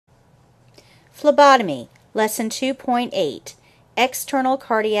Phlebotomy, Lesson 2.8, External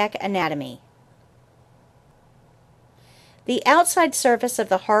Cardiac Anatomy. The outside surface of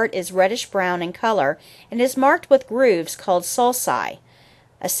the heart is reddish-brown in color and is marked with grooves called sulci.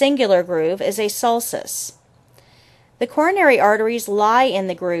 A singular groove is a sulcus. The coronary arteries lie in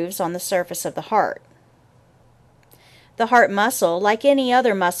the grooves on the surface of the heart. The heart muscle, like any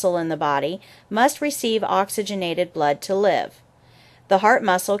other muscle in the body, must receive oxygenated blood to live. The heart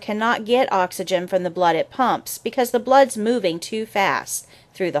muscle cannot get oxygen from the blood it pumps because the blood's moving too fast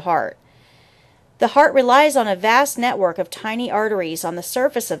through the heart. The heart relies on a vast network of tiny arteries on the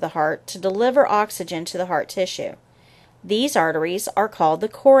surface of the heart to deliver oxygen to the heart tissue. These arteries are called the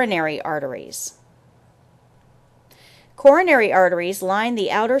coronary arteries. Coronary arteries line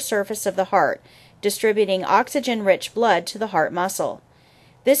the outer surface of the heart, distributing oxygen-rich blood to the heart muscle.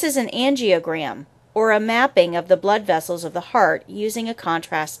 This is an angiogram, or a mapping of the blood vessels of the heart using a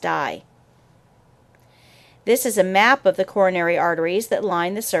contrast dye. This is a map of the coronary arteries that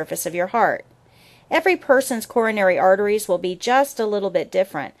line the surface of your heart. Every person's coronary arteries will be just a little bit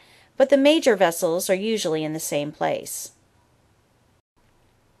different, but the major vessels are usually in the same place.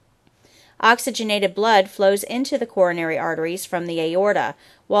 Oxygenated blood flows into the coronary arteries from the aorta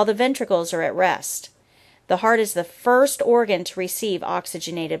while the ventricles are at rest. The heart is the first organ to receive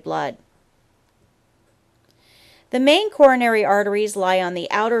oxygenated blood. The main coronary arteries lie on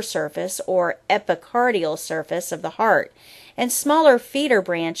the outer surface or epicardial surface of the heart, and smaller feeder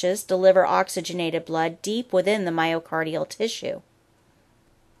branches deliver oxygenated blood deep within the myocardial tissue.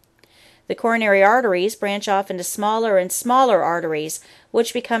 The coronary arteries branch off into smaller and smaller arteries,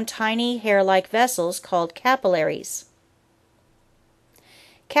 which become tiny hair-like vessels called capillaries.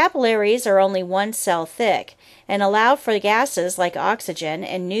 Capillaries are only 1 cell thick and allow for gases like oxygen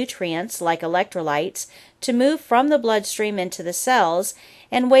and nutrients like electrolytes to move from the bloodstream into the cells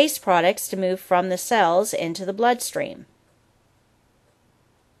and waste products to move from the cells into the bloodstream.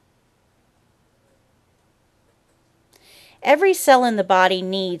 Every cell in the body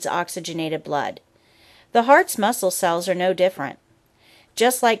needs oxygenated blood. The heart's muscle cells are no different.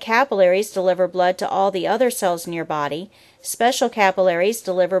 Just like capillaries deliver blood to all the other cells in your body, special capillaries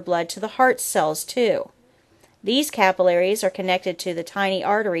deliver blood to the heart cells too. These capillaries are connected to the tiny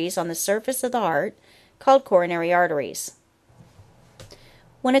arteries on the surface of the heart, called coronary arteries.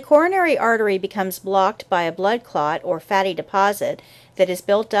 When a coronary artery becomes blocked by a blood clot or fatty deposit that is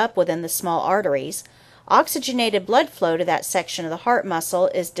built up within the small arteries, oxygenated blood flow to that section of the heart muscle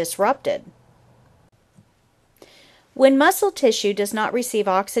is disrupted. When muscle tissue does not receive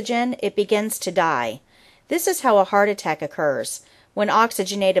oxygen, it begins to die. This is how a heart attack occurs, when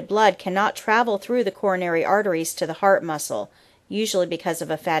oxygenated blood cannot travel through the coronary arteries to the heart muscle, usually because of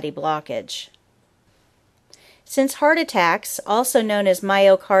a fatty blockage. Since heart attacks, also known as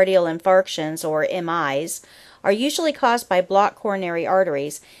myocardial infarctions or MIs, are usually caused by blocked coronary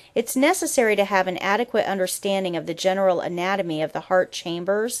arteries, it's necessary to have an adequate understanding of the general anatomy of the heart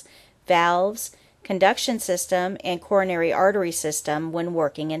chambers, valves, conduction system, and coronary artery system when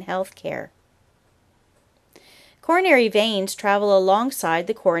working in healthcare. Coronary veins travel alongside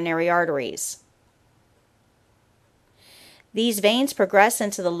the coronary arteries. These veins progress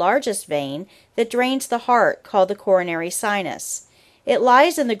into the largest vein that drains the heart, called the coronary sinus. It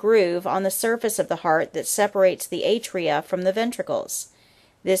lies in the groove on the surface of the heart that separates the atria from the ventricles.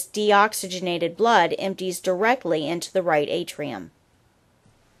 This deoxygenated blood empties directly into the right atrium.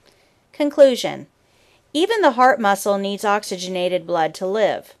 Conclusion: even the heart muscle needs oxygenated blood to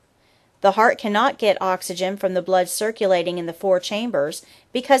live. The heart cannot get oxygen from the blood circulating in the 4 chambers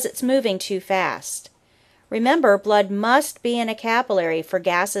because it's moving too fast. Remember, blood must be in a capillary for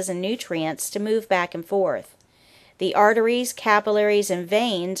gases and nutrients to move back and forth. The arteries, capillaries, and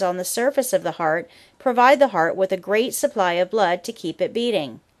veins on the surface of the heart provide the heart with a great supply of blood to keep it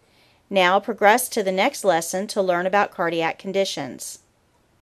beating. Now progress to the next lesson to learn about cardiac conditions.